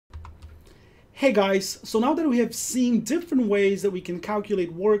Hey guys, so now that we have seen different ways that we can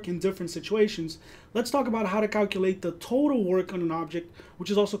calculate work in different situations, let's talk about how to calculate the total work on an object, which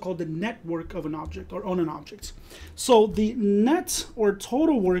is also called the net work of an object or on an object. So the net or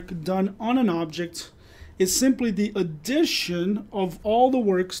total work done on an object is simply the addition of all the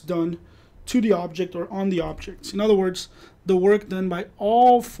works done to the object or on the object. In other words, the work done by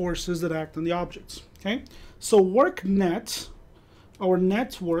all forces that act on the objects. Okay, so work net or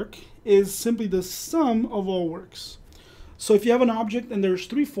net work is simply the sum of all works. So if you have an object and there's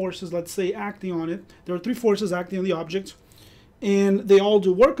three forces, let's say, acting on it, there are three forces acting on the object, and they all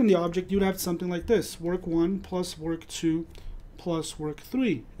do work on the object, you'd have something like this: work 1 plus work 2 plus work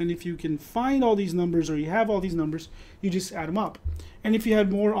 3. And if you can find all these numbers, or you have all these numbers, you just add them up. And if you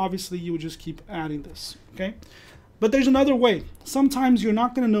had more, obviously you would just keep adding this, okay? But there's another way. Sometimes you're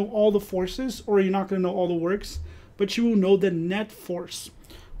not going to know all the forces, or you're not going to know all the works, but you will know the net force.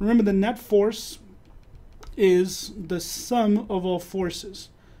 Remember, the net force is the sum of all forces.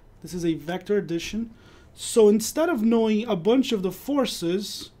 This is a vector addition. So instead of knowing a bunch of the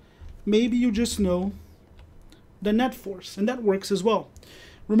forces, maybe you just know the net force, and that works as well.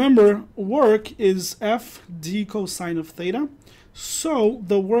 Remember, work is F d cosine of theta. So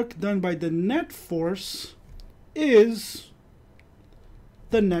the work done by the net force is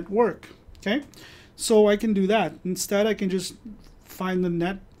the net work. Okay? So I can do that. Instead, I can just find the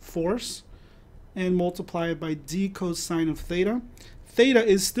net force and multiply it by d cosine of theta. Theta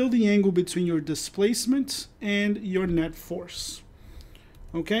is still the angle between your displacement and your net force.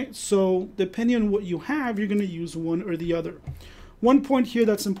 Okay, so depending on what you have, you're going to use one or the other. One point here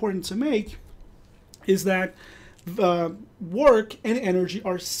that's important to make is that work and energy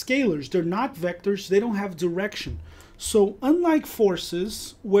are scalars. They're not vectors. They don't have direction. So unlike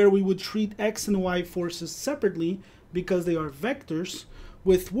forces, where we would treat x and y forces separately because they are vectors,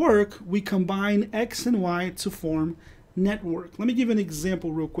 with work, we combine x and y to form net work. Let me give you an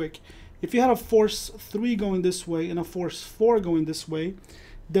example real quick. If you had a force 3 going this way and a force 4 going this way,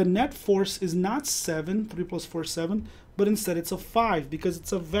 the net force is not 7, 3 plus 4 is 7, but instead it's a 5 because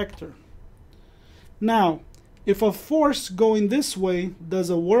it's a vector. Now, if a force going this way does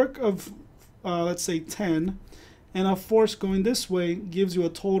a work of, let's say 10, and a force going this way gives you a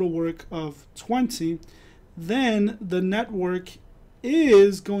total work of 20, then the net work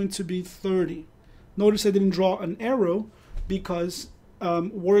is going to be 30. Notice I didn't draw an arrow because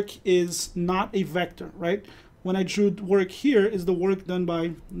work is not a vector, right? When I drew work here is the work done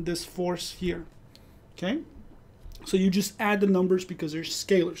by this force here, okay? So you just add the numbers because they're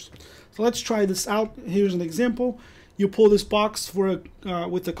scalars. So let's try this out. Here's an example. You pull this box for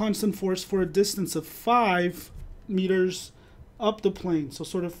with a constant force for a distance of 5 meters up the plane. So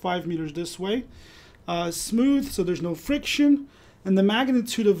sort of 5 meters this way. Smooth, so there's no friction. And the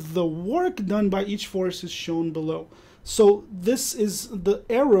magnitude of the work done by each force is shown below. So this is, the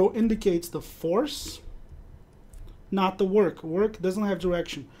arrow indicates the force, not the work. Work doesn't have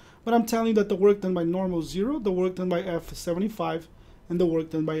direction. But I'm telling you that the work done by normal is 0, the work done by F is 75, and the work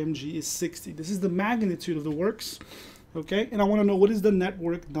done by mg is 60. This is the magnitude of the works, okay? And I want to know what is the net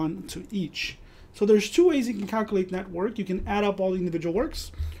work done to each. So there's two ways you can calculate net work. You can add up all the individual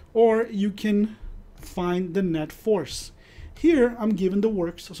works, or you can find the net force. Here, I'm given the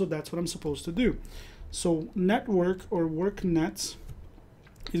works, so that's what I'm supposed to do. So net work, or work net,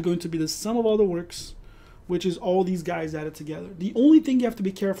 is going to be the sum of all the works, which is all these guys added together. The only thing you have to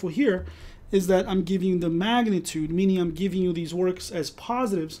be careful here is that I'm giving you the magnitude, meaning I'm giving you these works as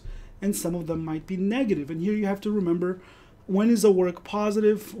positives, and some of them might be negative. And here you have to remember, when is a work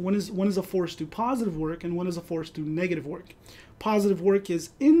positive, when is a force do positive work, and when is a force do negative work. Positive work is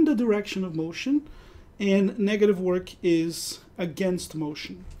in the direction of motion, and negative work is against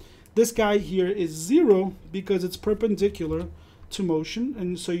motion. This guy here is 0 because it's perpendicular to motion,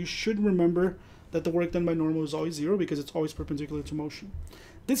 and so you should remember that the work done by normal is always 0 because it's always perpendicular to motion.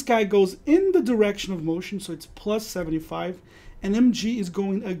 This guy goes in the direction of motion, so it's plus 75, and mg is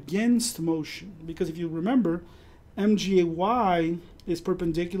going against motion because if you remember, mgy is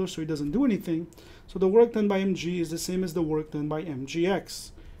perpendicular, so it doesn't do anything. So the work done by mg is the same as the work done by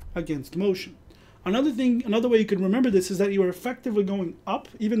mgx against motion. Another way you can remember this is that you are effectively going up.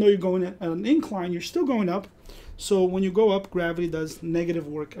 Even though you're going at an incline, you're still going up. So when you go up, gravity does negative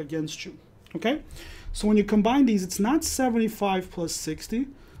work against you. Okay? So when you combine these, it's not 75 plus 60,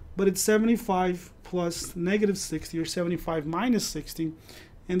 but it's 75 plus negative 60, or 75 minus 60,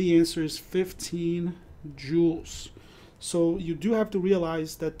 and the answer is 15 joules. So you do have to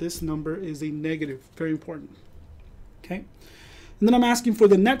realize that this number is a negative. Very important. Okay? And then I'm asking for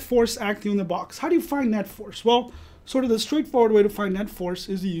the net force acting on the box. How do you find net force? Well, Sort of the straightforward way to find net force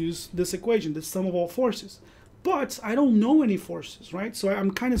is to use this equation, the sum of all forces. But I don't know any forces, right? So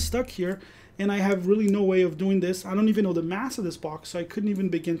I'm kind of stuck here, and I have really no way of doing this. I don't even know the mass of this box, so I couldn't even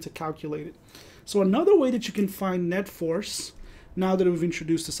begin to calculate it. So another way that you can find net force, now that we've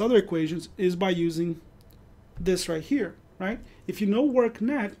introduced this other equations, is by using this right here, right? If you know work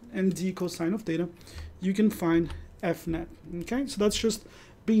net and d cosine of theta, you can find F net, okay? So that's just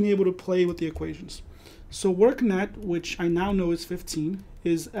being able to play with the equations. So work net, which I now know is 15,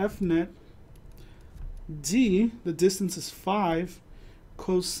 is F net d, the distance is 5,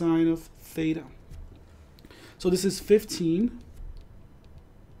 cosine of theta. So this is 15,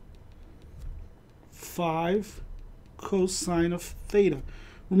 5 cosine of theta.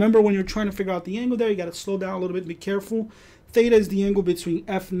 Remember, when you're trying to figure out the angle there, you got to slow down a little bit, be careful. Theta is the angle between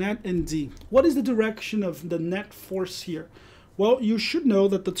F net and D. What is the direction of the net force here? Well, you should know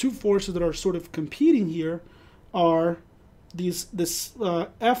that the two forces that are sort of competing here are this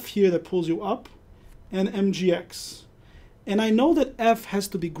F here that pulls you up, and mgx. And I know that F has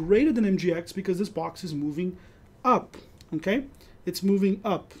to be greater than mgx because this box is moving up, okay? It's moving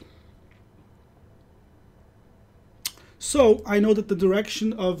up. So I know that the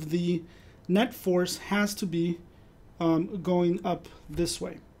direction of the net force has to be going up this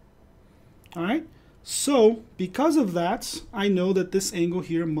way. All right? So because of that, I know that this angle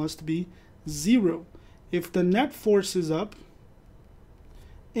here must be 0. If the net force is up,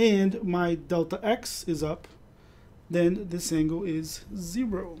 and my delta x is up, then this angle is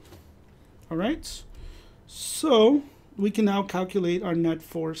 0. All right? So we can now calculate our net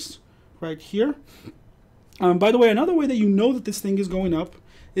force right here. By the way, another way that you know that this thing is going up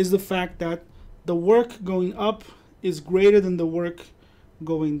is the fact that the work going up is greater than the work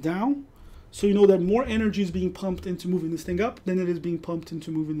going down. So you know that more energy is being pumped into moving this thing up than it is being pumped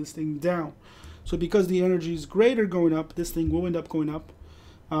into moving this thing down. So because the energy is greater going up, this thing will end up going up.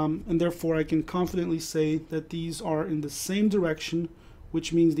 And therefore, I can confidently say that these are in the same direction,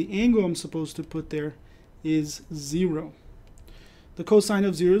 which means the angle I'm supposed to put there is 0. The cosine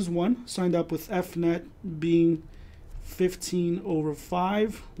of 0 is 1, so I end up with F net being 15 over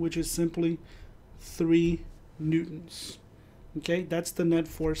 5, which is simply 3 newtons. Okay, that's the net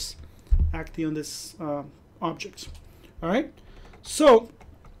force acting on this object. All right, so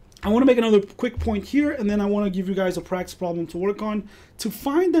I want to make another quick point here, and then I want to give you guys a practice problem to work on. To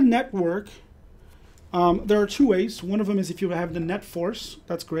find the net work, there are two ways. One of them is if you have the net force,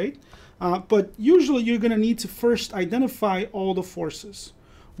 that's great. But usually you're going to need to first identify all the forces,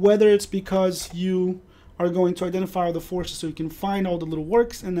 whether it's because you are going to identify all the forces so you can find all the little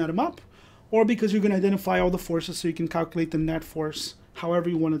works and add them up, or because you're going to identify all the forces so you can calculate the net force, however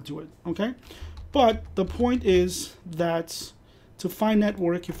you want to do it, okay? But the point is that to find net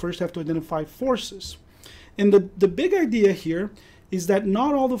work, you first have to identify forces. And the big idea here is that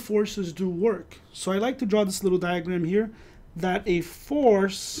not all the forces do work. So I like to draw this little diagram here, that a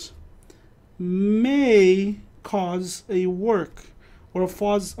force may cause a work, or a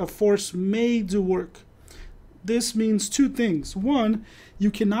force may do work. This means two things. One,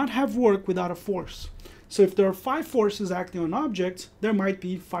 you cannot have work without a force. So if there are 5 forces acting on an object, there might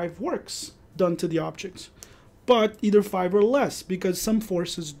be 5 works done to the object. But either 5 or less, because some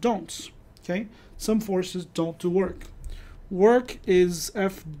forces don't. Okay? Some forces don't do work. Work is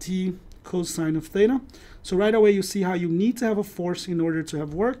Fd cosine of theta. So right away you see how you need to have a force in order to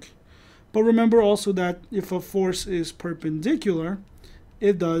have work. But remember also that if a force is perpendicular,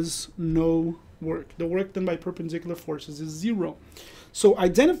 it does no work. The work done by perpendicular forces is 0. So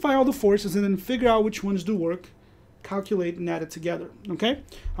identify all the forces and then figure out which ones do work, calculate and add it together. Okay?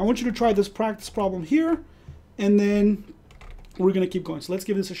 I want you to try this practice problem here, and then we're going to keep going. So let's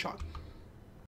give this a shot.